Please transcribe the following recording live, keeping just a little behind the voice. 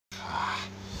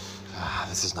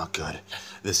This is not good.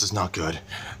 This is not good.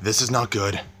 This is not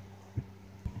good.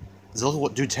 Zilla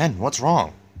Dude10, what's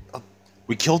wrong?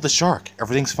 We killed the shark.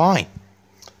 Everything's fine.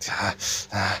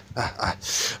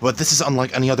 But this is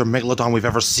unlike any other megalodon we've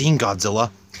ever seen,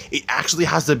 Godzilla. It actually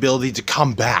has the ability to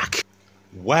come back.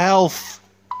 Well,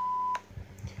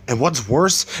 and what's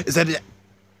worse is that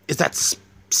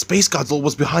SpaceGodzilla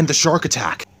was behind the shark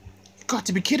attack. You got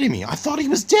to be kidding me. I thought he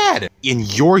was dead. In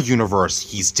your universe,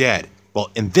 he's dead. Well,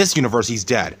 in this universe, he's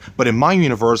dead. But in my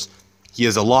universe, he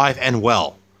is alive and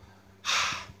well.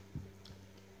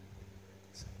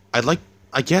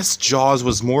 I guess Jaws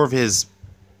was more of his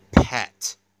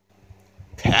pet.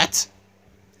 Pet?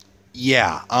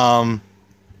 Yeah,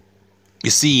 you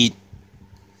see,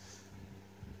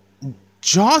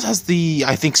 Jaws has the,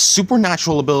 I think,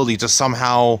 supernatural ability to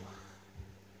somehow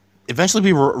eventually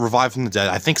be revived from the dead.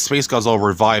 I think SpaceGodzilla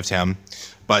revived him,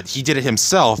 but he did it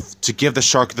himself to give the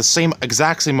shark the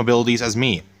exact same abilities as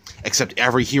me, except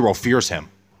every hero fears him.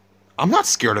 I'm not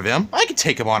scared of him. I can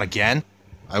take him on again.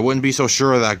 I wouldn't be so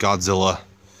sure of that, Godzilla.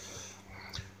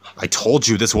 I told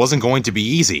you this wasn't going to be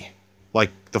easy. Like,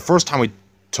 the first time we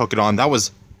took it on, it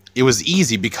was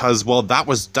easy because, well, that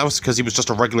was because he was just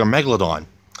a regular megalodon.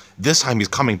 This time he's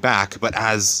coming back, but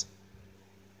as,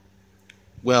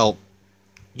 well,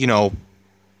 you know,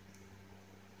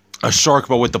 a shark,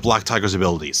 but with the Black Tiger's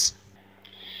abilities.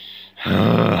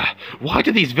 Why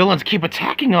do these villains keep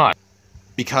attacking us?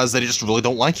 Because they just really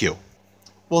don't like you.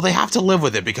 Well, they have to live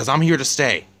with it because I'm here to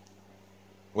stay.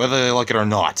 Whether they like it or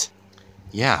not.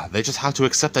 Yeah, they just have to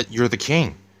accept that you're the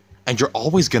king. And you're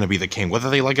always going to be the king, whether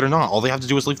they like it or not. All they have to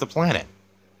do is leave the planet.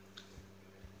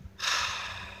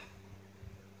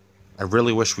 I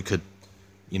really wish we could,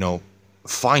 you know,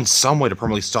 find some way to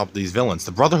permanently stop these villains.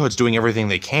 The Brotherhood's doing everything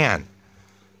they can.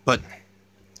 But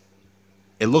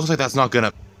it looks like that's not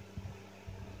gonna...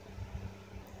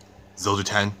 Zilla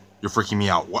Dude10, you're freaking me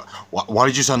out. Why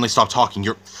did you suddenly stop talking?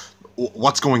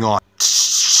 What's going on?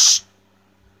 Shh.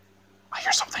 I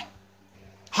hear something.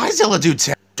 Hi, Zilla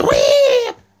Dude10.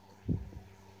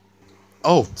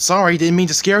 Oh, sorry, didn't mean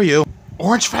to scare you.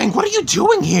 Orange Fang, what are you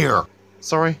doing here?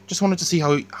 Sorry, just wanted to see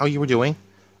how you were doing.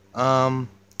 Godzilla,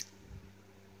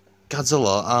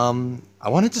 I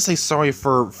wanted to say sorry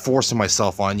for forcing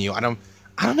myself on you. I don't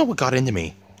know what got into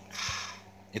me.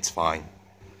 It's fine.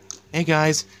 Hey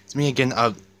guys, it's me again.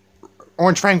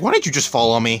 Orange Fang, why did you just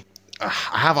fall on me? I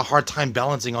have a hard time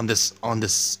balancing on this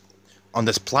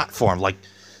platform. Like,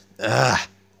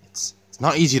 it's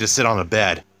not easy to sit on a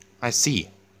bed. I see.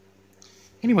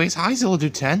 Anyways, hi Zilla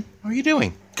Dude10. How are you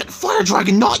doing? Fire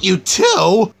Dragon, not you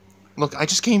too! Look, I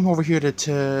just came over here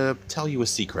to tell you a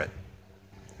secret.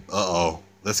 Uh-oh,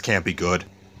 this can't be good.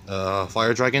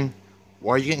 Fire Dragon,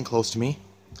 why are you getting close to me?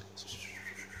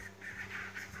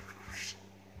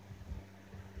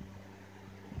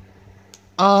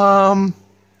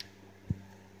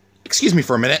 Excuse me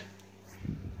for a minute.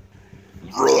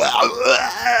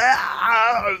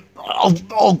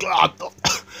 Oh God.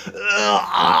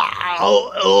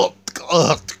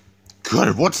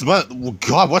 God, what's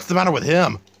the matter with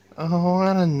him? Oh,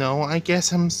 I don't know. I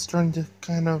guess I'm starting to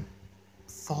kind of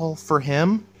fall for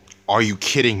him. Are you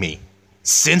kidding me?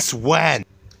 Since when?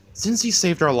 Since he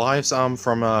saved our lives,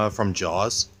 from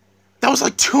Jaws. That was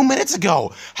like 2 minutes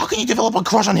ago. How can you develop a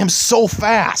crush on him so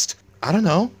fast? I don't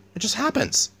know. It just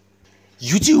happens.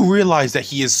 You do realize that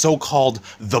he is so-called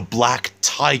the Black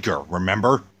Tiger,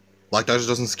 remember? Black Tiger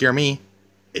doesn't scare me.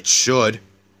 It should.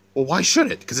 Well, why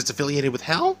should it? Because it's affiliated with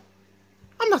hell?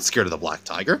 I'm not scared of the Black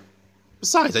Tiger.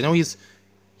 Besides, I know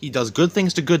he does good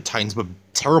things to good titans, but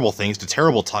terrible things to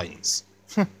terrible titans.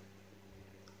 I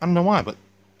don't know why, but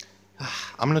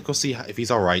I'm gonna go see if he's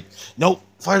alright. No,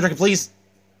 Fire Dragon, please!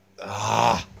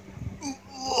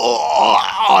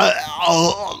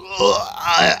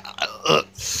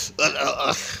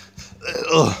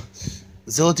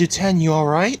 Zilla Dude10, you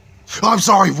alright? I'm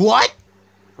sorry, what?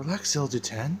 Relax, Zilla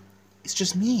Dude10. It's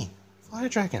just me, Fire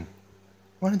Dragon.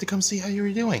 Wanted to come see how you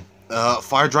were doing.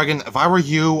 Fire Dragon, if I were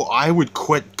you, I would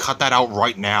cut that out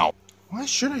right now. Why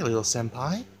should I, little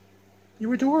senpai?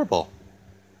 You're adorable.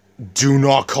 Do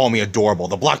not call me adorable.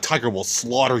 The Black Tiger will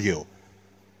slaughter you.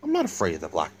 I'm not afraid of the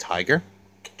Black Tiger.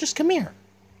 Just come here.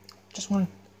 Just wanna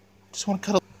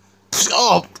cuddle.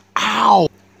 Oh, ow!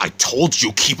 I told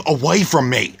you, keep away from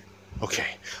me!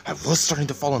 Okay, I was starting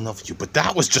to fall in love with you, but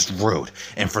that was just rude.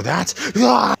 And for that,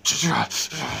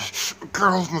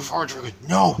 girl from Fire Dragon,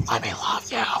 no, let me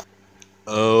love you.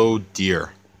 Oh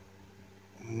dear.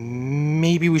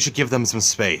 Maybe we should give them some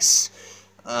space.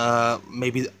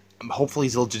 Maybe, hopefully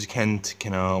Zilla Dude10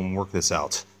 can work this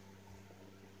out.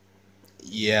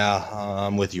 Yeah,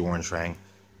 I'm with you, Orange Fang.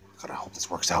 God, I hope this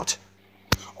works out.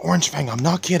 Orange Fang, I'm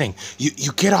not kidding.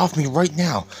 You get off me right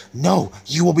now. No,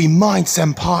 you will be mine,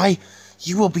 Senpai.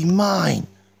 You will be mine.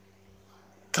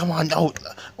 Come on, no,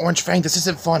 Orange Fang, this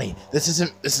isn't funny. This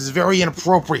is very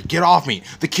inappropriate. Get off me.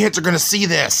 The kids are gonna see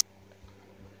this.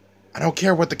 I don't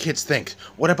care what the kids think.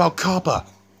 What about Kappa?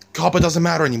 Kappa doesn't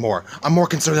matter anymore. I'm more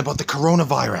concerned about the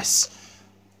coronavirus.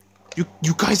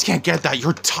 You guys can't get that.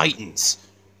 You're Titans.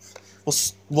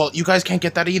 Well, you guys can't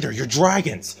get that either. You're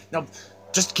dragons. Now,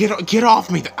 just get off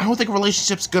me. I don't think a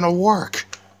relationship's gonna work.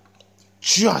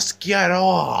 Just get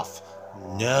off.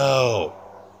 No.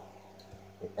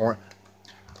 Or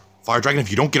Fire Dragon, if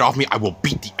you don't get off me, I will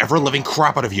beat the ever-living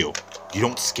crap out of you. You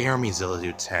don't scare me, Zilla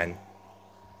Dude10.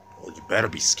 Well, you better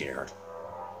be scared.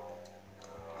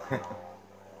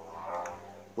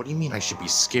 What do you mean I should be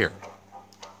scared?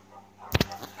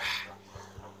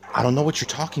 I don't know what you're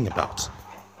talking about.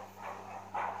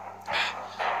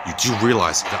 You do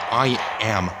realize that I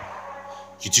am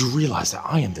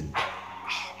the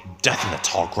death in the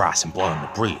tall grass and blood in the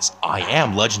breeze. I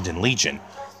am Legend in Legion.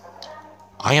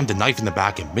 I am the knife in the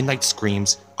back in Midnight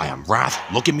Screams. I am Wrath.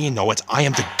 Look at me and know it. I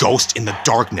am the ghost in the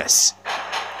darkness.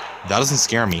 That doesn't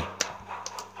scare me.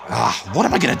 What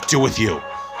am I gonna do with you?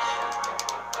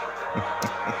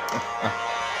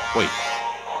 Wait,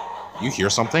 you hear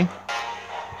something?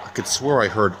 I could swear I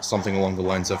heard something along the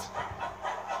lines of,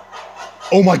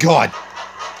 oh my god!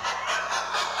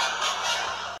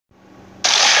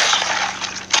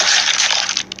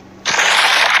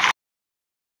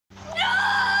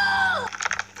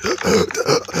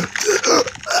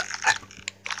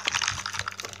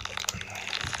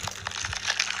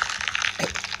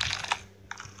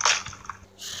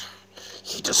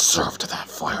 He deserved that,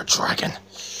 Fire Dragon.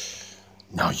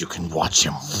 Now you can watch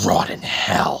him rot in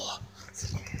hell.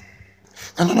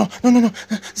 No.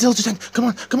 Zilla Dude10,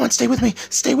 come on, stay with me.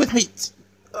 Stay with me.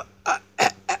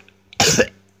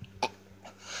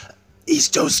 He's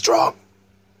too strong.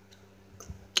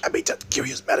 Get me to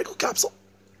Kiryu's medical capsule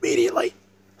immediately.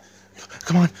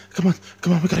 Come on.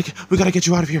 We gotta get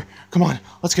you out of here. Come on,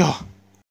 let's go.